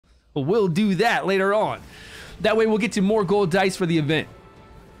We'll do that later on. That way we'll get you more gold dice for the event.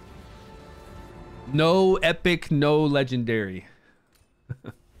 No epic, no legendary.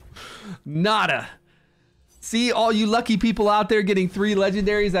 Nada. See all you lucky people out there getting 3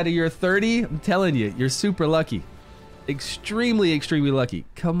 legendaries out of your 30? I'm telling you, you're super lucky. Extremely, extremely lucky.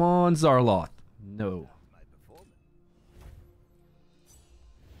 Come on, Zarloth. No.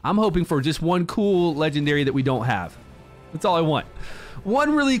 I'm hoping for just one cool legendary that we don't have. That's all I want.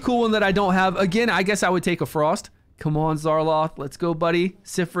 One really cool one that I don't have. Again, I guess I would take a Frost. Come on, Zarloth. Let's go, buddy.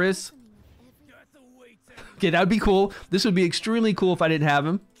 Sifris. Okay, that would be cool. This would be extremely cool if I didn't have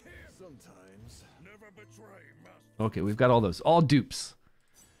him. Okay, we've got all those. All dupes.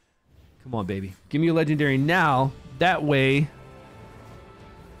 Come on, baby. Give me a legendary now. That way,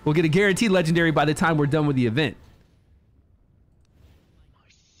 we'll get a guaranteed legendary by the time we're done with the event.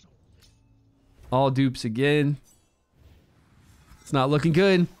 All dupes again. It's not looking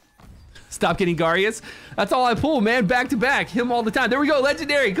good. Stop getting Garius. That's all I pull, man. Back to back. Him all the time. There we go.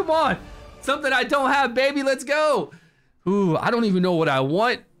 Legendary. Come on. Something I don't have, baby. Let's go. Ooh, I don't even know what I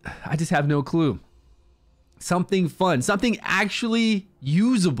want. I just have no clue. Something fun. Something actually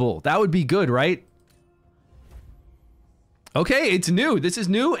usable. That would be good, right? Okay, it's new. This is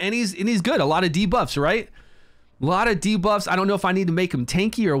new, and he's good. A lot of debuffs, right? A lot of debuffs. I don't know if I need to make him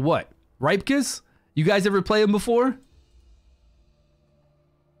tanky or what. Ripkus? You guys ever play him before?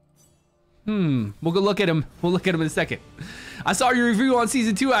 We'll go look at him. We'll look at him in a second. I saw your review on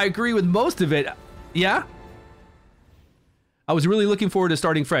season 2. I agree with most of it. Yeah? I was really looking forward to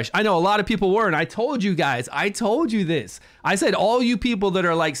starting fresh. I know a lot of people were, and I told you guys. I told you this. I said all you people that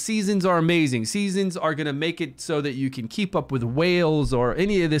are like, seasons are amazing. Seasons are going to make it so that you can keep up with whales or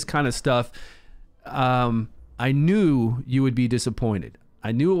any of this kind of stuff. I knew you would be disappointed.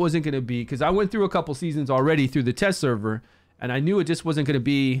 I knew it wasn't going to be, because I went through a couple seasons already through the test server, and I knew it just wasn't going to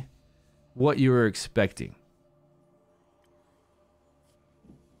be what you were expecting.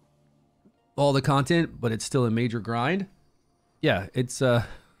 All the content, but it's still a major grind. Yeah, it's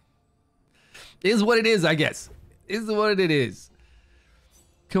is what it is, I guess. Is what it is.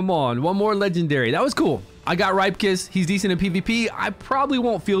 Come on, one more legendary. That was cool. I got Ripkus. He's decent in PvP. I probably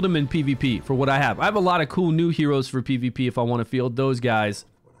won't field him in PvP for what I have. I have a lot of cool new heroes for PvP if I want to field those guys.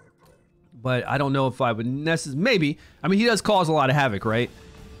 But I don't know if I would necessarily. Maybe. I mean, he does cause a lot of havoc, right?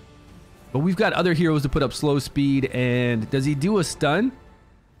 But we've got other heroes to put up slow speed. And does he do a stun?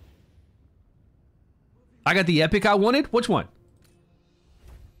 I got the epic I wanted. Which one?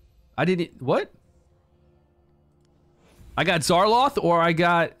 I didn't. What? I got Zarloth or I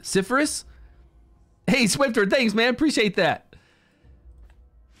got Sifris. Hey, Swifter, thanks, man. Appreciate that.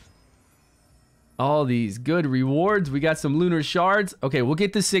 All these good rewards. We got some lunar shards. Okay, we'll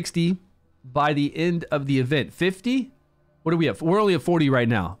get to 60 by the end of the event. 50? What do we have? We're only at 40 right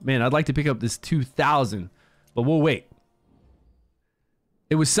now. Man, I'd like to pick up this 2,000, but we'll wait.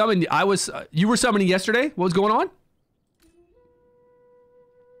 It was summoned. You were summoning yesterday? What was going on?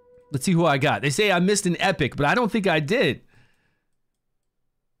 Let's see who I got. They say I missed an epic, but I don't think I did.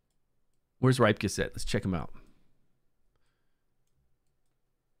 Where's Ripkus at? Let's check him out.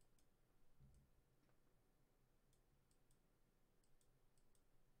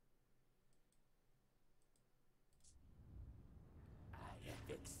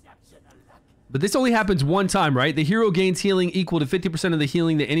 But this only happens one time, right? The hero gains healing equal to 50% of the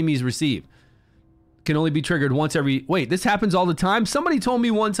healing the enemies receive. Can only be triggered once every... Wait, this happens all the time? Somebody told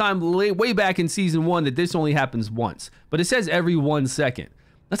me one time way back in season 1 that this only happens once. But it says every 1 second.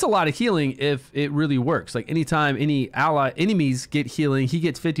 That's a lot of healing if it really works. Like anytime any enemies get healing, he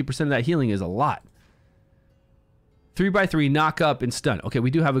gets 50% of that healing is a lot. 3x3, knock up and stun. Okay,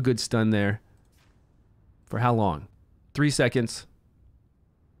 we do have a good stun there. For how long? 3 seconds.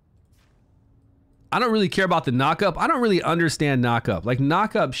 I don't really care about the knock up. I don't really understand knock up. Like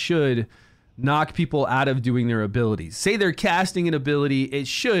knock up should knock people out of doing their abilities. Say they're casting an ability, it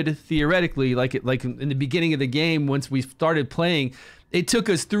should theoretically, like in the beginning of the game, once we started playing, it took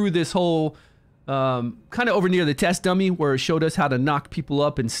us through this whole kind of over near the test dummy where it showed us how to knock people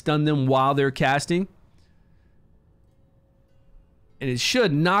up and stun them while they're casting. And it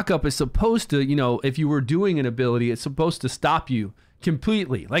should, knock up is supposed to, you know, if you were doing an ability, it's supposed to stop you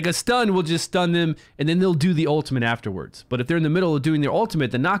completely. Like a stun will just stun them and then they'll do the ultimate afterwards. But if they're in the middle of doing their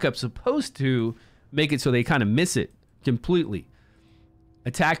ultimate, the knock-up's supposed to make it so they kind of miss it completely.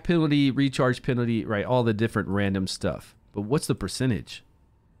 Attack penalty, recharge penalty, right? All the different random stuff. But what's the percentage?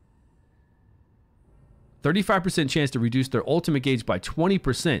 35% chance to reduce their ultimate gauge by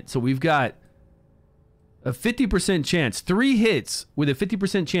 20%. So we've got a 50% chance, 3 hits with a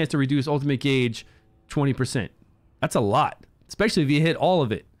 50% chance to reduce ultimate gauge 20%. That's a lot. Especially if you hit all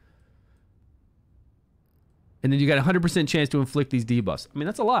of it. And then you got a 100% chance to inflict these debuffs. I mean,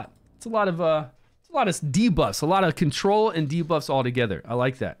 that's a lot. It's a lot of debuffs, a lot of control and debuffs all together. I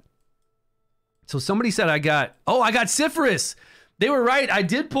like that. So somebody said I got Syphilis. They were right. I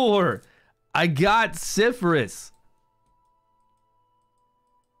did pull her. I got Syphilis.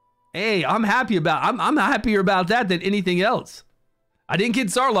 Hey, I'm happy about. I'm happier about that than anything else. I didn't get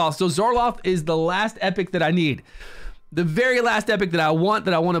Zarloth, so Zarloth is the last epic that I need. The very last epic that I want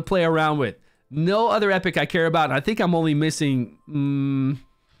to play around with. No other epic I care about. And I think I'm only missing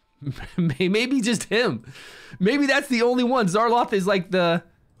maybe just him. Maybe that's the only one. Zarloth is like the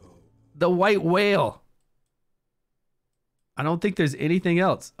white whale. I don't think there's anything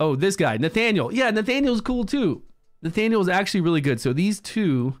else. Oh, this guy, Nathaniel. Yeah, Nathaniel's cool too. Nathaniel's actually really good. So these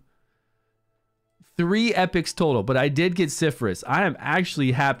 3 epics total, but I did get Syphilis. I am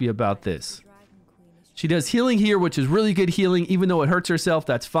actually happy about this. She does healing here, which is really good healing. Even though it hurts herself,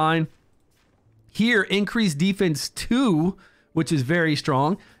 that's fine. Here, increased defense 2, which is very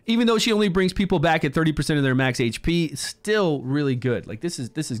strong. Even though she only brings people back at 30% of their max HP, still really good. Like, this is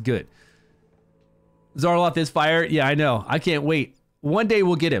good. Zarloth is fire. Yeah, I know. I can't wait. One day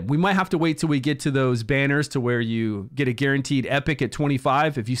we'll get him. We might have to wait till we get to those banners to where you get a guaranteed epic at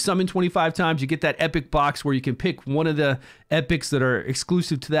 25. If you summon 25 times, you get that epic box where you can pick one of the epics that are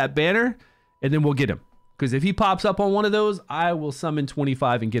exclusive to that banner, and then we'll get him. Because if he pops up on one of those, I will summon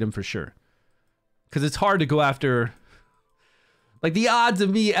 25 and get him for sure. Because it's hard to go after... Like, the odds of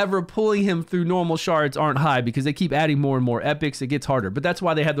me ever pulling him through normal shards aren't high because they keep adding more and more epics. It gets harder. But that's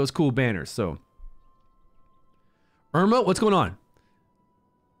why they have those cool banners, so... Irma, what's going on?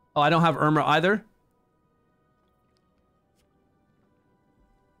 Oh, I don't have Irma either.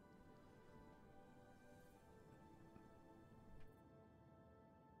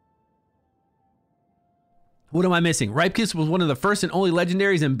 What am I missing? Ripekiss was one of the first and only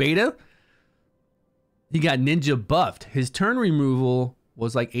legendaries in beta. He got ninja buffed. His turn removal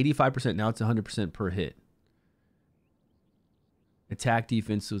was like 85%. Now it's 100% per hit. Attack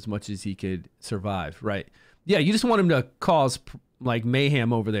defense as much as he could survive. Right. Yeah, you just want him to cause like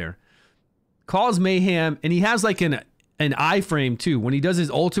mayhem over there. Cause mayhem, and he has like an iframe too. When he does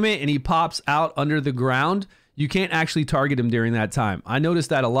his ultimate and he pops out under the ground, you can't actually target him during that time. I noticed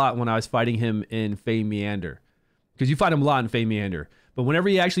that a lot when I was fighting him in Fey Meander. Because you fight him a lot in Fey Meander. But whenever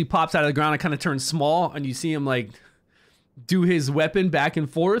he actually pops out of the ground, it kind of turns small, and you see him like do his weapon back and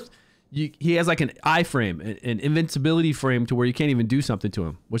forth. He has like an iframe, an invincibility frame to where you can't even do something to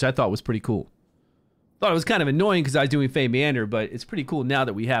him, which I thought was pretty cool. Thought it was kind of annoying because I was doing Fey Meander, but it's pretty cool now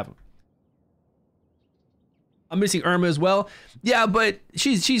that we have him. I'm missing Irma as well. Yeah, but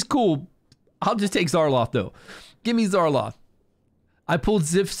she's cool. I'll just take Zarloth though. Give me Zarloth. I pulled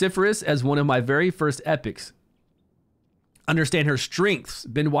Syphilis as one of my very first epics. Understand her strengths.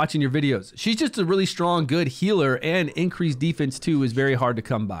 Been watching your videos. She's just a really strong, good healer, and increased defense too is very hard to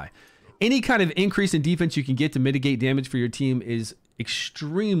come by. Any kind of increase in defense you can get to mitigate damage for your team is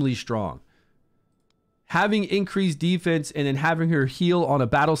extremely strong. Having increased defense and then having her heal on a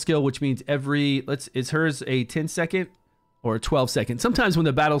battle skill, which means is hers a 10-second or a 12-second? Sometimes when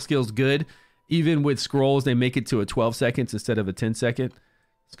the battle skill's good, even with scrolls, they make it to a 12 seconds instead of a 10-second.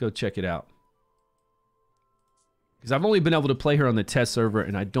 Let's go check it out. Because I've only been able to play her on the test server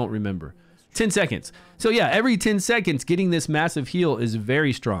and I don't remember. 10 seconds. So yeah, every 10 seconds, getting this massive heal is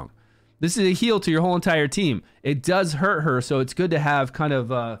very strong. This is a heal to your whole entire team. It does hurt her, so it's good to have kind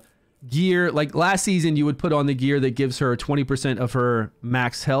of gear. Like last season, you would put on the gear that gives her 20% of her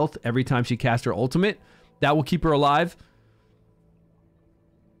max health every time she casts her ultimate. That will keep her alive.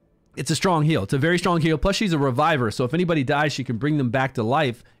 It's a strong heal. It's a very strong heal. Plus, she's a reviver, so if anybody dies, she can bring them back to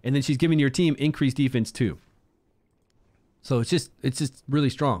life, and then she's giving your team increased defense too. So it's just really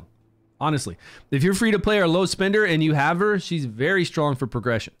strong. Honestly, if you're free to play or low spender and you have her, she's very strong for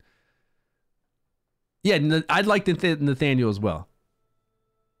progression. Yeah, I'd like Nathaniel as well.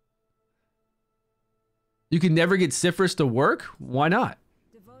 You can never get Syphilis to work? Why not?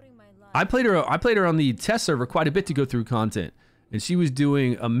 I played her on the test server quite a bit to go through content, and she was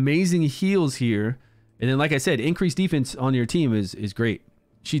doing amazing heals here. And then, like I said, increased defense on your team is great.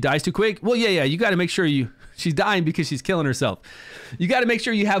 She dies too quick? Well, yeah, you got to make sure she's dying because she's killing herself. You got to make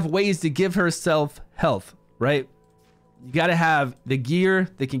sure you have ways to give herself health, right? You got to have the gear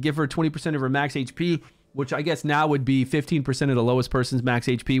that can give her 20% of her max HP, which I guess now would be 15% of the lowest person's max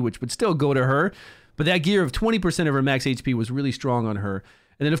HP, which would still go to her. But that gear of 20% of her max HP was really strong on her.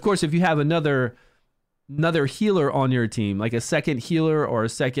 And then, of course, if you have another healer on your team, like a second healer or a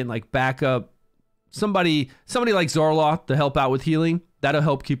second like backup, somebody like Zarloth to help out with healing, that'll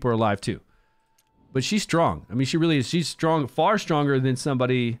help keep her alive too. But she's strong. I mean, she really is. She's strong, far stronger than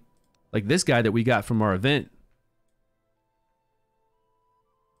somebody like this guy that we got from our event.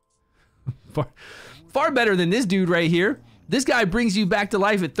 Far better than this dude right here. This guy brings you back to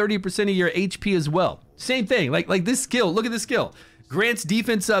life at 30% of your HP as well. Same thing, like this skill, look at this skill. Grants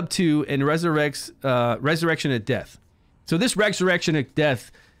defense up to and resurrects, resurrection at death. So this resurrection at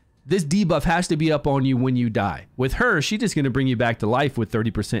death, this debuff has to be up on you when you die. With her, she's just gonna bring you back to life with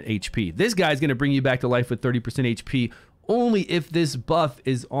 30% HP. This guy's gonna bring you back to life with 30% HP only if this buff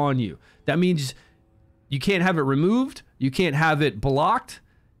is on you. That means you can't have it removed, you can't have it blocked.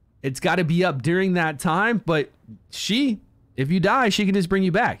 It's gotta be up during that time, but if you die, she can just bring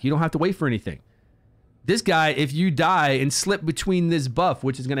you back. You don't have to wait for anything. This guy, if you die and slip between this buff,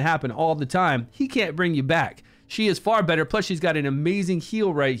 which is going to happen all the time, he can't bring you back. She is far better. Plus, she's got an amazing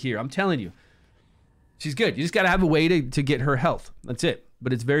heal right here. I'm telling you. She's good. You just got to have a way to get her health. That's it.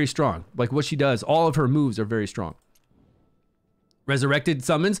 But it's very strong. Like what she does, all of her moves are very strong. Resurrected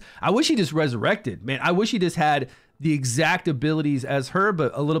summons. I wish he just resurrected. Man, I wish he just had the exact abilities as her,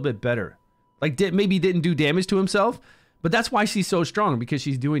 but a little bit better. Like maybe didn't do damage to himself. But that's why she's so strong, because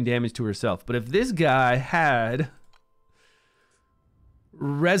she's doing damage to herself. But if this guy had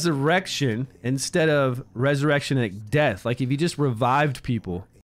resurrection instead of resurrection at death, like if he just revived people